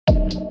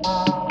You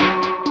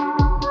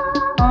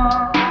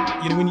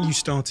know, when you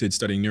started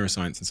studying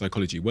neuroscience and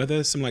psychology, were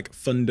there some like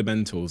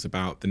fundamentals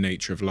about the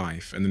nature of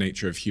life and the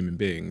nature of human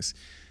beings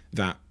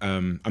that, I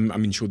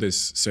mean, sure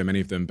there's so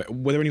many of them, but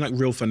were there any like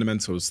real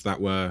fundamentals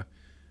that were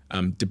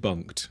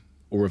debunked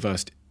or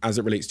reversed as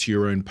it relates to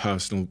your own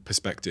personal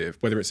perspective,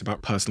 whether it's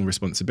about personal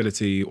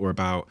responsibility or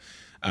about,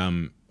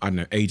 I don't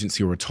know,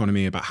 agency or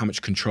autonomy, about how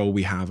much control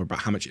we have, or about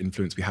how much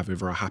influence we have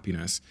over our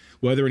happiness?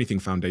 Were there anything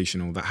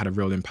foundational that had a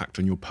real impact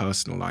on your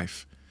personal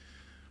life?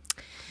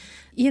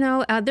 You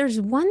know, there's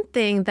one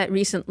thing that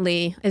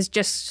recently is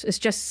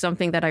just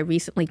something that I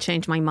recently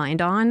changed my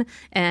mind on,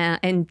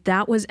 and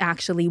that was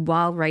actually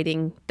while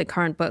writing the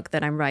current book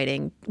that I'm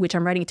writing, which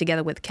I'm writing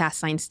together with Cass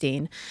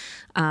Seinstein,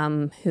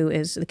 who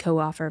is the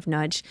co-author of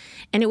Nudge.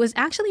 And it was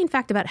actually, in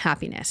fact, about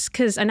happiness.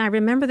 And I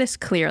remember this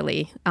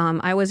clearly.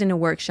 I was in a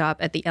workshop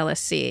at the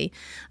LSC,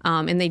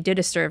 and they did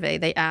a survey.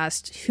 They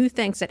asked, who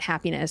thinks that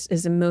happiness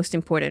is the most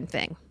important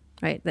thing?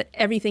 Right? That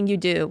everything you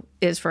do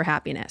is for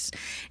happiness.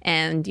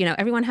 And, you know,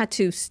 everyone had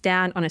to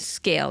stand on a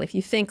scale. If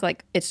you think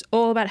like it's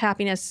all about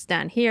happiness,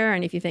 stand here.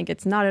 And if you think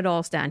it's not at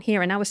all, stand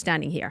here. And I was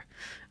standing here.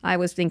 I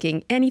was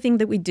thinking anything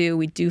that we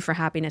do for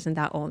happiness, and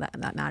that all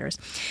that matters.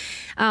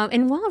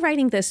 And while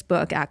writing this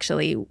book,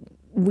 actually,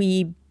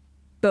 we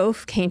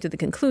both came to the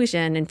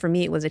conclusion, and for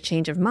me, it was a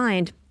change of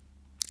mind,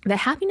 that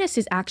happiness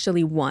is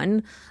actually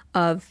one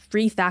of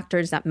 3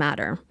 factors that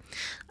matter.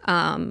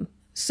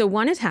 So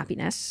one is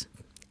happiness.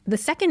 The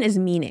second is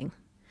meaning.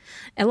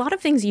 A lot of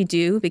things you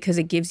do because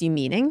it gives you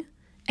meaning,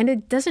 and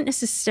it doesn't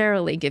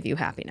necessarily give you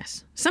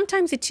happiness.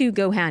 Sometimes the two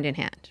go hand in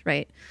hand,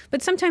 right?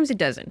 But sometimes it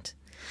doesn't.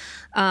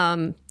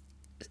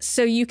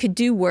 So you could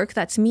do work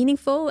that's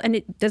meaningful, and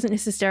it doesn't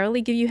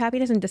necessarily give you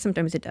happiness, and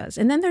sometimes it does.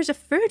 And then there's a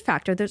third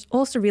factor that's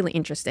also really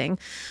interesting,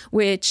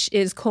 which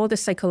is called a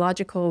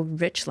psychological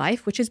rich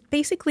life, which is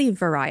basically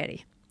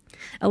variety.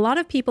 A lot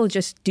of people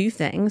just do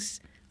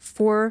things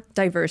for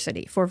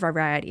diversity, for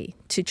variety,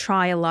 to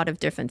try a lot of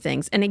different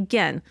things. And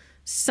again,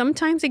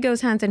 sometimes it goes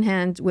hand in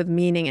hand with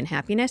meaning and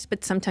happiness,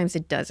 but sometimes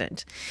it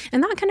doesn't.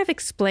 And that kind of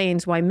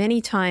explains why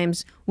many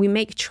times we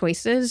make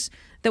choices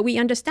that we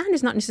understand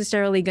is not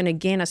necessarily going to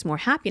gain us more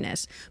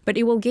happiness, but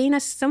it will gain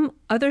us some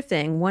other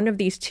thing, one of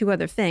these 2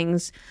 other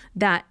things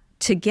that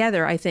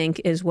together, I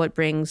think, is what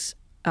brings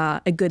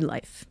a good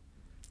life,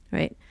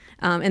 right?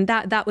 And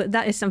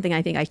that is something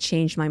I think I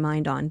changed my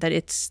mind on,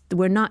 that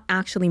we're not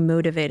actually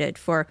motivated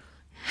for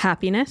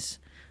happiness,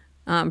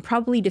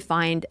 probably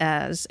defined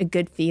as a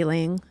good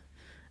feeling,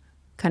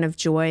 kind of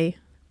joy.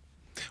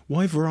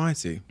 Why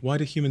variety? Why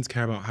do humans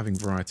care about having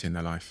variety in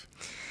their life?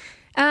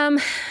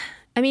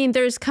 I mean,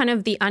 there's kind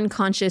of the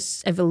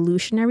unconscious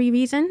evolutionary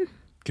reason.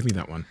 Give me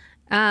that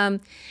one.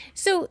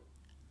 So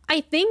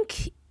I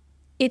think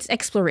it's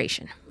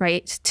exploration,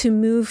 right? To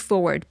move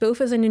forward,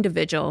 both as an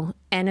individual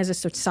and as a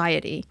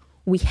society,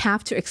 we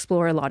have to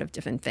explore a lot of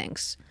different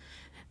things.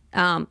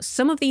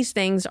 Some of these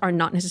things are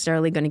not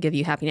necessarily going to give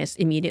you happiness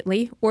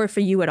immediately or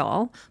for you at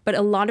all. But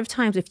a lot of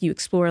times, if you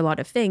explore a lot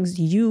of things,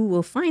 you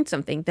will find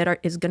something that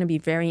is going to be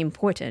very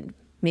important,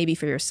 maybe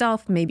for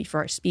yourself, maybe for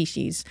our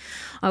species.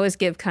 I always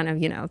give kind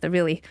of, you know, the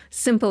really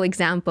simple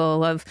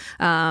example of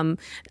our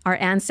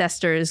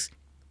ancestors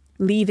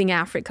leaving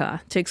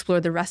Africa to explore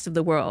the rest of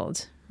the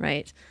world,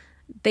 right?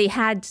 They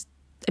had,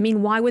 I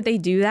mean, why would they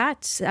do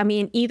that? I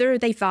mean, either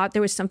they thought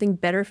there was something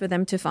better for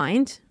them to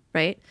find,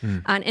 right?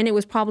 And it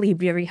was probably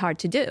very hard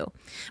to do.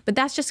 But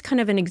that's just kind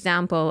of an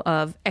example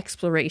of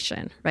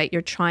exploration, right?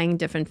 You're trying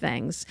different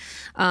things.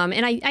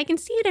 And I can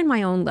see it in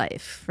my own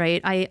life,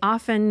 right? I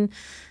often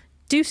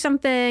do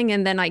something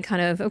and then I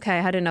kind of, okay,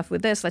 I had enough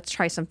with this, let's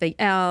try something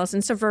else.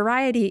 And so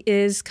variety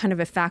is kind of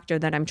a factor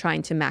that I'm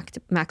trying to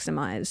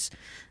maximize.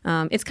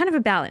 It's kind of a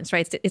balance,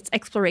 right? It's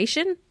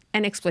exploration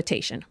and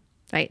exploitation.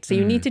 Right. So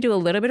you need to do a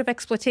little bit of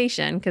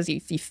exploitation because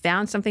if you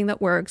found something that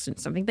works and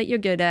something that you're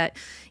good at,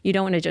 you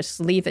don't want to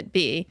just leave it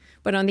be.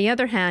 But on the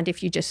other hand,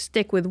 if you just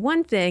stick with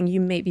one thing, you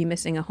may be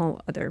missing a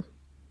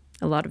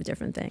lot of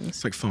different things.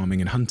 It's like farming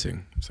and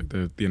hunting. It's like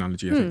the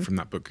analogy I think from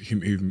that book,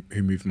 Who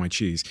Moved My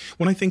Cheese.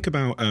 When I think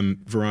about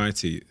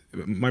variety,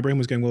 my brain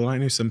was going, well, I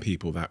know some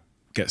people that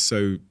get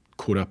so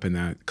caught up in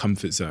their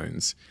comfort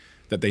zones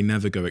that they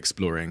never go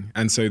exploring.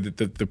 And so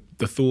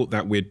the thought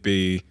that we'd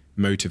be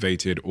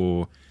motivated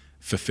or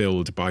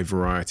fulfilled by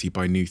variety,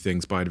 by new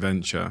things, by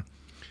adventure,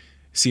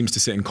 seems to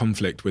sit in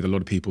conflict with a lot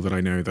of people that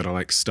I know that are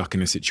like stuck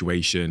in a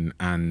situation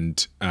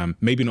and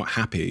maybe not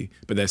happy,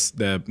 but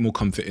they're more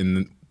comfort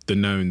in the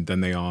known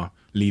than they are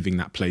leaving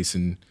that place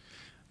and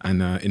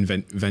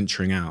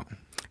venturing out.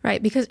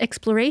 Right, because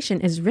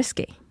exploration is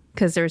risky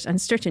because there's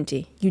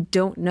uncertainty. You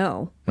don't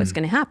know what's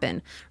going to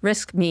happen.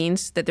 Risk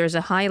means that there's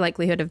a high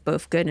likelihood of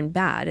both good and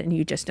bad, and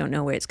you just don't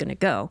know where it's going to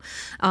go.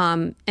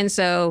 And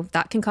so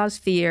that can cause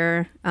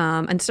fear.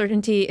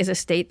 Uncertainty is a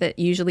state that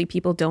usually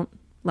people don't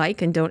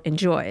like and don't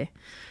enjoy.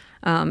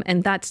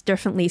 And that's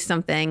definitely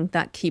something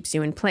that keeps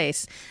you in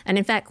place. And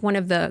in fact, one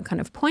of the kind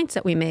of points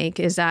that we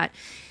make is that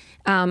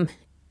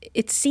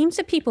it seems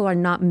that people are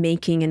not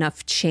making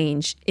enough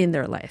change in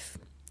their life.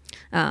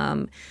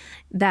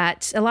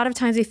 that a lot of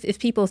times if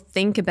people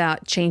think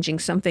about changing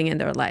something in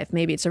their life,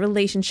 maybe it's a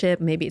relationship,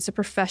 maybe it's a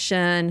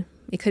profession,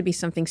 it could be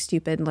something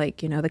stupid like,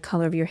 the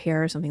color of your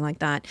hair or something like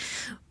that.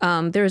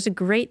 There was a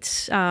great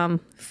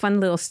fun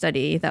little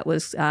study that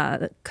was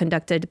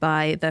conducted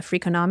by the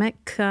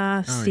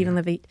Freakonomic, Stephen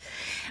Levitt.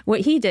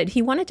 What he did,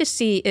 he wanted to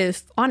see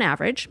if, on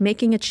average,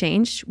 making a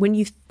change, when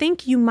you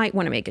think you might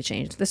want to make a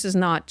change, this is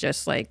not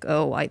just like,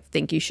 oh, I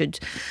think you should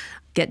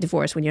get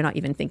divorced when you're not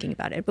even thinking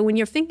about it. But when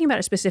you're thinking about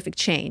a specific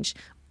change,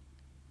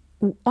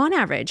 on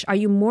average, are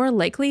you more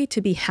likely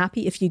to be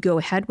happy if you go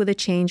ahead with a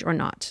change or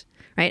not?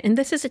 Right? And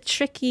this is a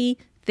tricky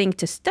thing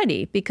to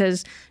study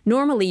because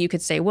normally you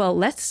could say, well,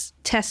 let's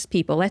test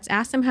people. Let's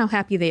ask them how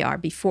happy they are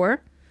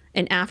before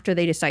and after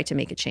they decide to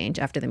make a change,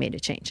 after they made a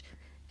change.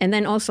 And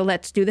then also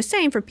let's do the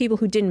same for people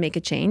who didn't make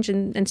a change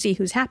and see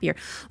who's happier.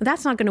 Well,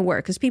 that's not going to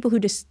work because people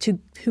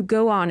who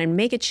go on and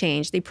make a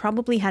change, they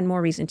probably had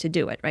more reason to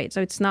do it, right?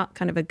 So it's not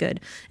kind of a good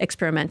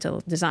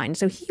experimental design.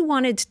 So he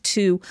wanted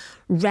to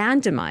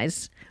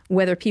randomize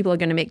whether people are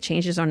going to make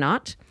changes or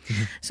not.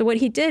 Mm-hmm. So what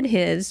he did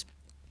is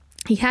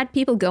he had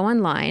people go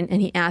online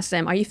and he asked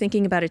them, are you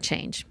thinking about a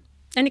change?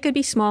 And it could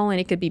be small and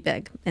it could be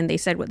big. And they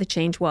said what the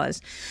change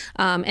was.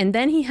 And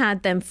then he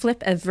had them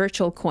flip a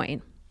virtual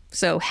coin.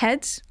 So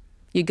heads,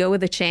 you go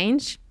with the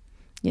change,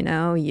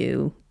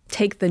 you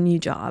take the new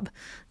job.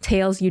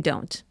 Tails, you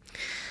don't.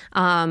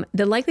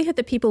 The likelihood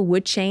that people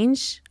would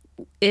change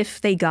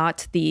if they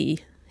got the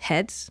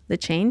heads, the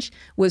change,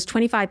 was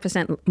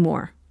 25%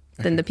 more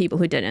than the people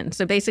who didn't.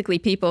 So basically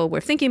people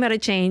were thinking about a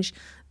change.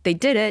 They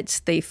did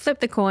it. They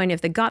flipped the coin.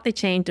 If they got the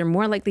change, they're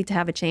more likely to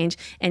have a change.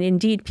 And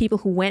indeed, people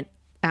who went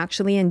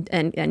actually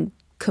and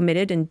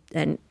committed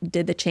and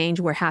did the change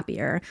were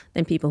happier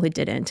than people who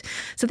didn't.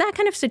 So that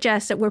kind of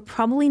suggests that we're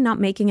probably not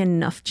making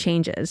enough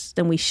changes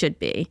than we should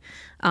be,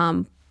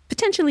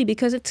 potentially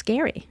because it's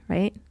scary,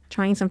 right?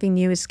 Trying something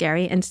new is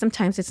scary, and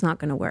sometimes it's not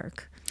going to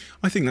work.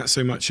 I think that's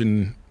so much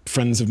in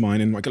friends of mine,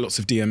 and I get lots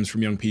of DMs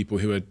from young people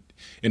who are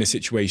in a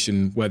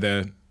situation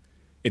where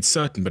it's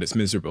certain, but it's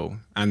miserable,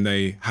 and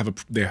they have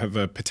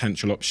a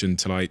potential option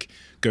to like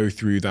go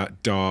through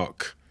that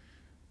dark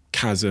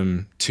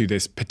chasm to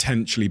this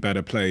potentially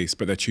better place,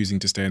 but they're choosing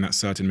to stay in that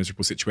certain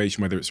miserable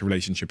situation, whether it's a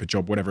relationship, a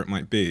job, whatever it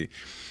might be.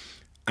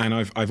 And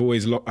I've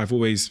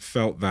always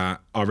felt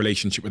that our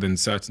relationship with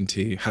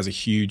uncertainty has a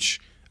huge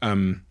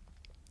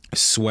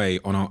sway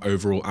on our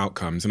overall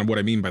outcomes. And what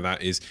I mean by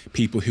that is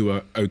people who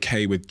are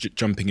okay with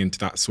jumping into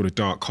that sort of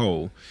dark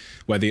hole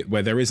where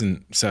there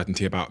isn't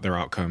certainty about their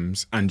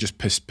outcomes and just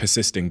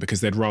persisting because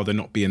they'd rather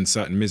not be in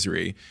certain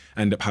misery,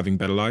 end up having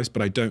better lives.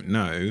 But I don't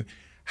know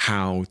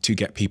how to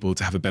get people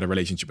to have a better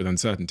relationship with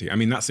uncertainty. I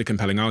mean, that's a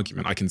compelling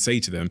argument. I can say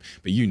to them,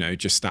 but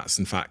just stats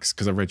and facts,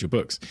 because I've read your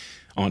books,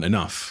 aren't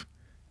enough.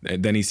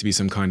 There needs to be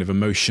some kind of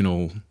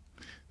emotional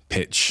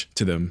pitch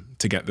to them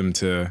to get them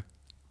to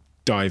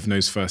dive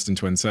nose first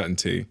into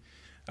uncertainty.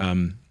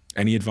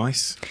 Any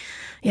advice?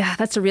 Yeah,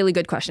 that's a really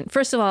good question.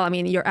 First of all, I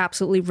mean, you're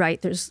absolutely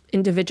right. There's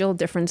individual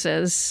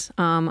differences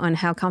on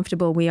how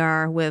comfortable we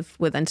are with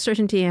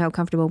uncertainty, how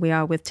comfortable we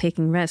are with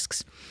taking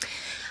risks.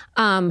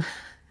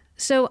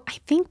 So I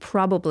think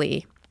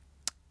probably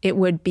it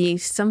would be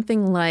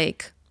something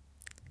like,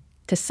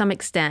 to some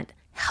extent,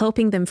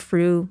 helping them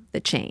through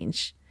the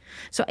change.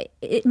 So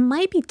it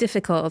might be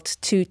difficult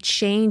to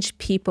change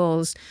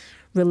people's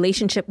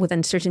relationship with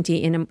uncertainty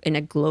in a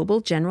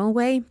global, general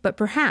way, but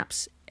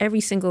perhaps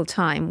every single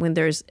time when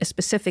there's a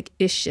specific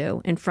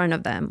issue in front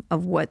of them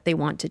of what they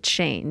want to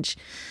change,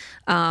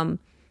 kind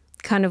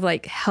of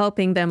like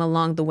helping them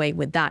along the way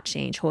with that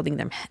change,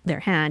 holding their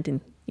hand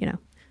and,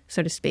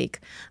 so to speak,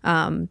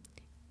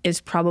 is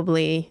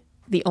probably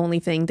the only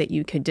thing that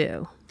you could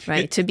do,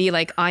 right? To be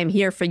like, I'm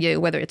here for you,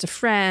 whether it's a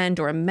friend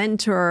or a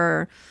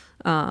mentor.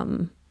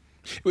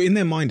 In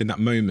their mind in that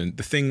moment,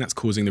 the thing that's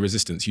causing the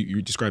resistance,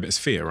 you describe it as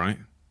fear, right?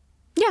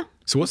 Yeah.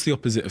 So what's the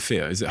opposite of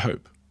fear? Is it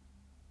hope?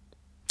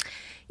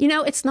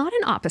 It's not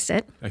an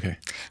opposite. Okay.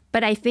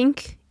 But I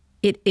think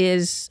it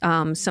is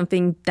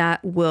something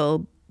that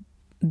will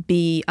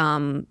be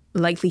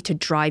likely to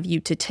drive you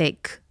to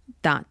take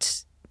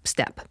that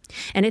step.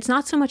 And it's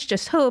not so much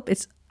just hope,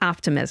 it's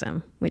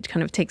optimism, which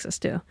kind of takes us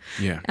to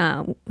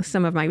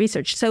some of my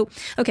research. So,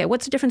 okay,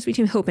 what's the difference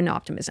between hope and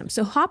optimism?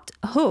 So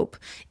hope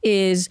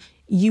is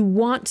you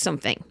want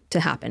something to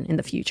happen in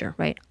the future,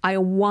 right? I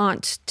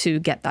want to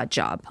get that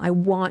job. I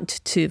want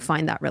to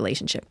find that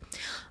relationship.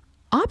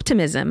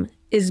 Optimism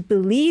is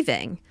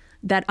believing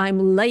that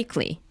I'm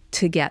likely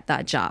to get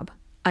that job.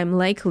 I'm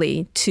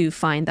likely to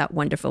find that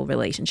wonderful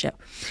relationship.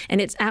 And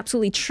it's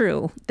absolutely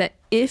true that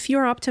if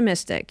you're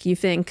optimistic, you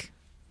think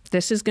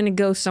this is going to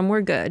go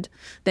somewhere good,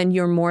 then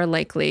you're more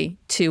likely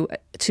to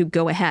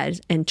go ahead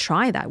and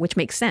try that, which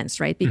makes sense,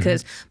 right?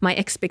 Because my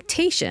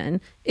expectation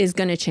is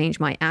going to change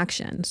my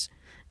actions,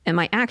 and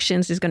my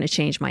actions is going to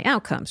change my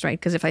outcomes, right?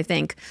 Because if I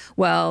think,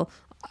 well,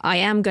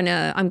 I'm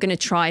gonna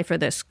try for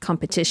this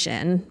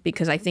competition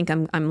because I think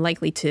I'm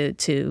likely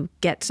to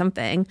get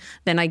something,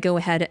 then I go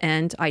ahead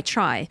and I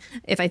try.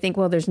 If I think,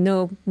 well, there's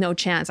no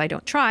chance, I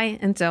don't try,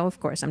 and so of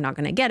course I'm not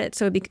going to get it.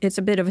 So it's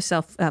a bit of a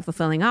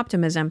self-fulfilling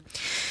optimism.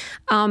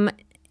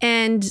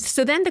 And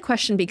so then the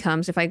question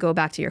becomes, if I go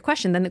back to your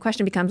question, then the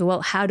question becomes,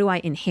 well, how do I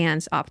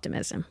enhance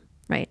optimism?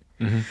 Right.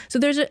 Mm-hmm. So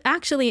there's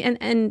actually,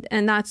 and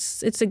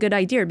it's a good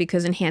idea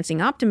because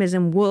enhancing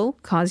optimism will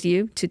cause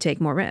you to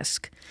take more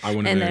risk. I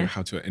want to know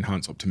how to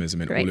enhance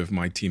optimism in all of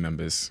my team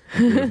members,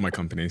 all of my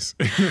companies.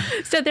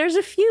 So there's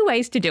a few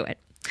ways to do it.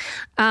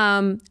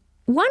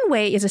 One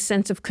way is a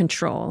sense of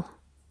control.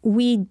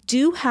 We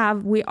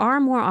are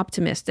more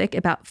optimistic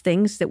about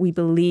things that we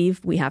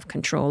believe we have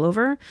control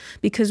over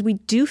because we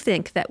do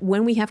think that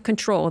when we have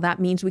control, that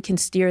means we can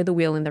steer the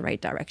wheel in the right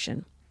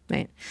direction.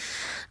 Right.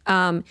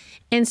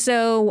 And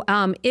so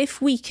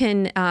if we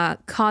can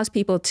cause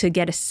people to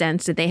get a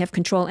sense that they have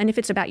control, and if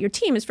it's about your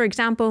team, is for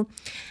example,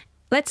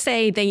 let's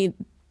say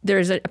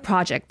there's a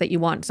project that you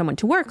want someone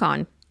to work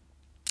on.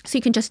 So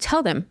you can just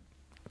tell them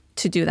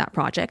to do that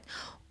project,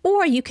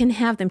 or you can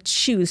have them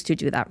choose to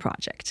do that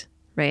project.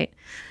 Right.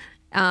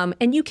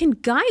 And you can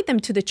guide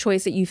them to the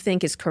choice that you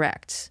think is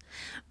correct.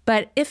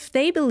 But if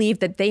they believe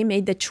that they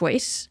made the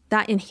choice,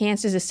 that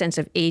enhances a sense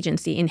of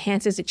agency,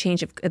 enhances a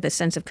change of the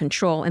sense of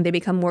control, and they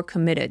become more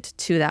committed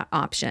to that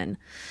option.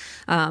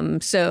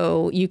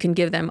 So you can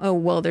give them, oh,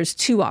 well, there's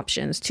two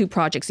options, two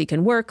projects you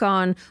can work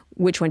on.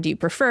 Which one do you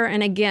prefer?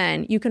 And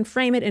again, you can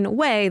frame it in a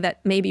way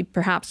that maybe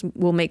perhaps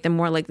will make them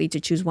more likely to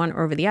choose one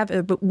over the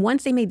other. But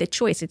once they made the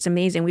choice, it's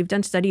amazing. We've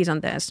done studies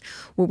on this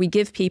where we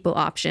give people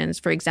options.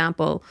 For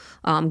example,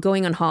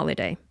 going on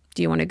holiday.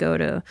 Do you want to go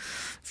to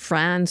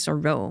France or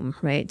Rome,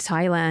 right?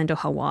 Thailand or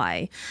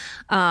Hawaii?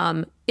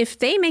 If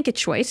they make a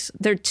choice,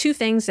 there are two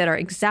things that are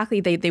exactly,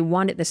 they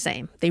want it the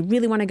same. They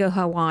really want to go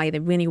Hawaii. They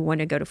really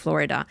want to go to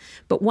Florida.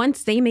 But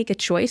once they make a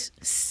choice,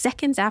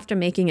 seconds after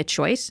making a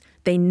choice,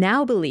 they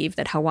now believe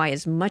that Hawaii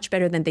is much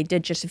better than they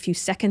did just a few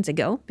seconds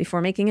ago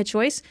before making a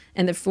choice,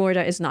 and that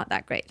Florida is not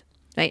that great,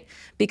 right?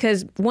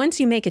 Because once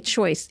you make a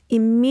choice,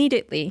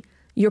 immediately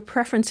your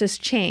preferences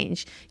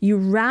change. You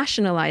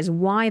rationalize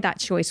why that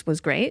choice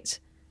was great,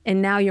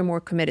 and now you're more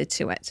committed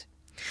to it.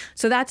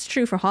 So that's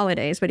true for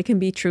holidays, but it can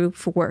be true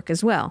for work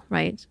as well,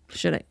 right?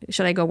 Should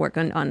I go work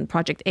on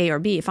project A or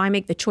B? If I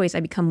make the choice,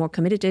 I become more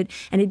committed to it,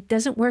 and it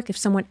doesn't work if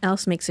someone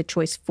else makes a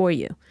choice for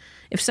you.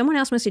 If someone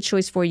else makes a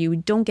choice for you,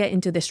 don't get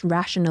into this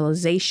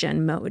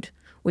rationalization mode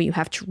where you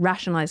have to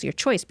rationalize your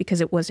choice because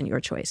it wasn't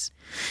your choice.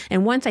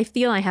 And once I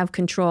feel I have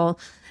control,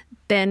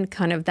 then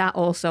kind of that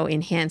also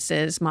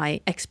enhances my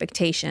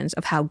expectations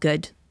of how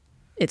good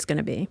it's going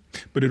to be.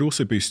 But it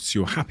also boosts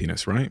your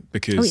happiness, right?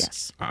 Because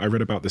yes. I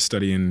read about the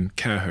study in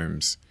care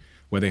homes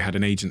where they had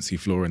an agency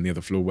floor and the other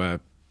floor where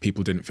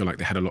people didn't feel like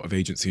they had a lot of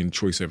agency and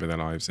choice over their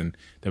lives. And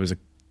there was a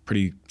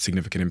pretty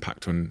significant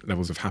impact on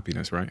levels of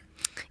happiness, right?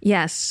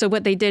 Yes. So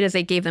what they did is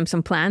they gave them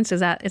some plans. Is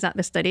that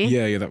the study?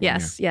 Yeah, that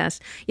yes, one. Yeah.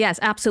 Yes,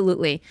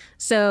 absolutely.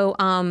 So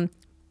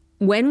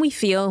when we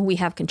feel we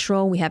have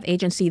control, we have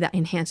agency, that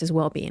enhances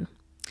well-being.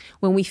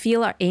 When we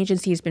feel our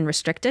agency has been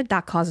restricted,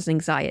 that causes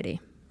anxiety,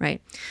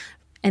 right?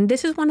 And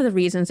this is one of the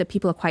reasons that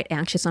people are quite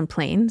anxious on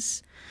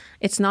planes.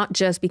 It's not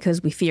just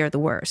because we fear the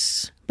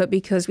worst, but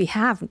because we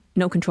have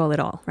no control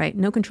at all, right?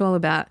 No control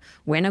about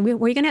where are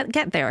we going to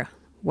get there?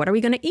 What are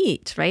we going to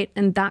eat, right?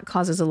 And that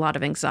causes a lot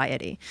of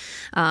anxiety.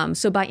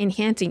 So by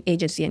enhancing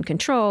agency and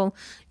control,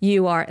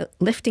 you are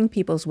lifting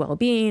people's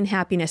well-being,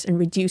 happiness, and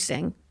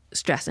reducing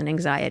stress and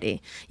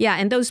anxiety. Yeah,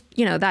 and those,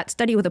 that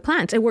study with the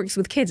plants, it works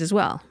with kids as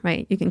well,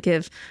 right? You can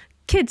give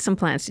kids some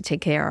plants to take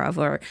care of,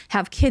 or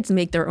have kids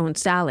make their own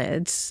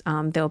salads.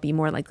 They'll be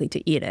more likely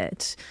to eat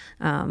it.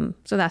 So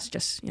that's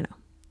just, a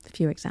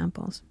few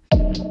examples.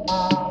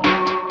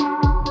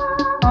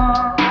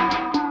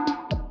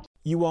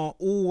 You are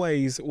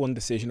always one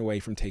decision away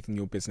from taking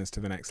your business to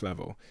the next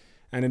level.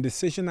 And a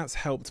decision that's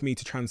helped me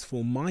to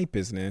transform my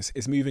business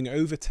is moving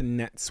over to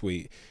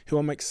NetSuite, who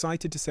I'm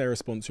excited to say are a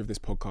sponsor of this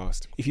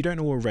podcast. If you don't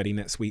know already,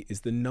 NetSuite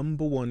is the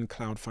 #1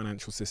 cloud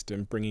financial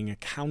system, bringing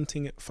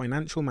accounting,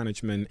 financial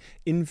management,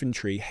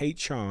 inventory,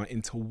 HR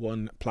into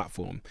one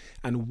platform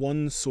and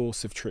one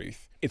source of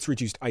truth. It's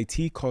reduced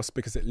IT costs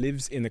because it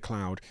lives in the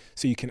cloud,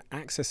 so you can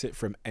access it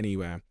from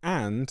anywhere.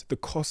 And the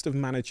cost of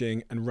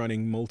managing and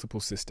running multiple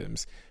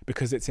systems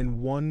because it's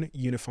in one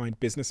unified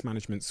business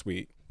management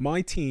suite.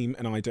 My team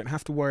and I don't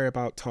have to worry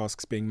about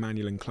tasks being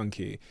manual and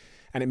clunky.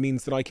 And it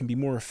means that I can be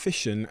more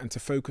efficient and to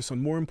focus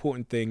on more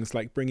important things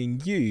like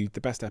bringing you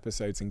the best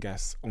episodes and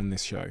guests on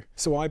this show.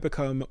 So I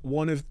become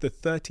one of the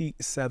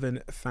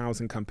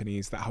 37,000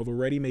 companies that have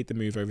already made the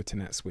move over to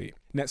NetSuite.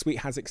 NetSuite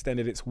has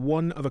extended its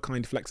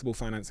one-of-a-kind flexible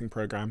financing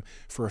program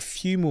for a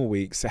few more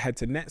weeks. So head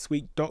to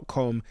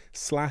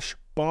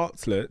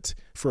netsuite.com/Bartlett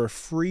for a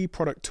free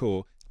product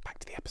tour. Back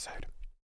to the episode.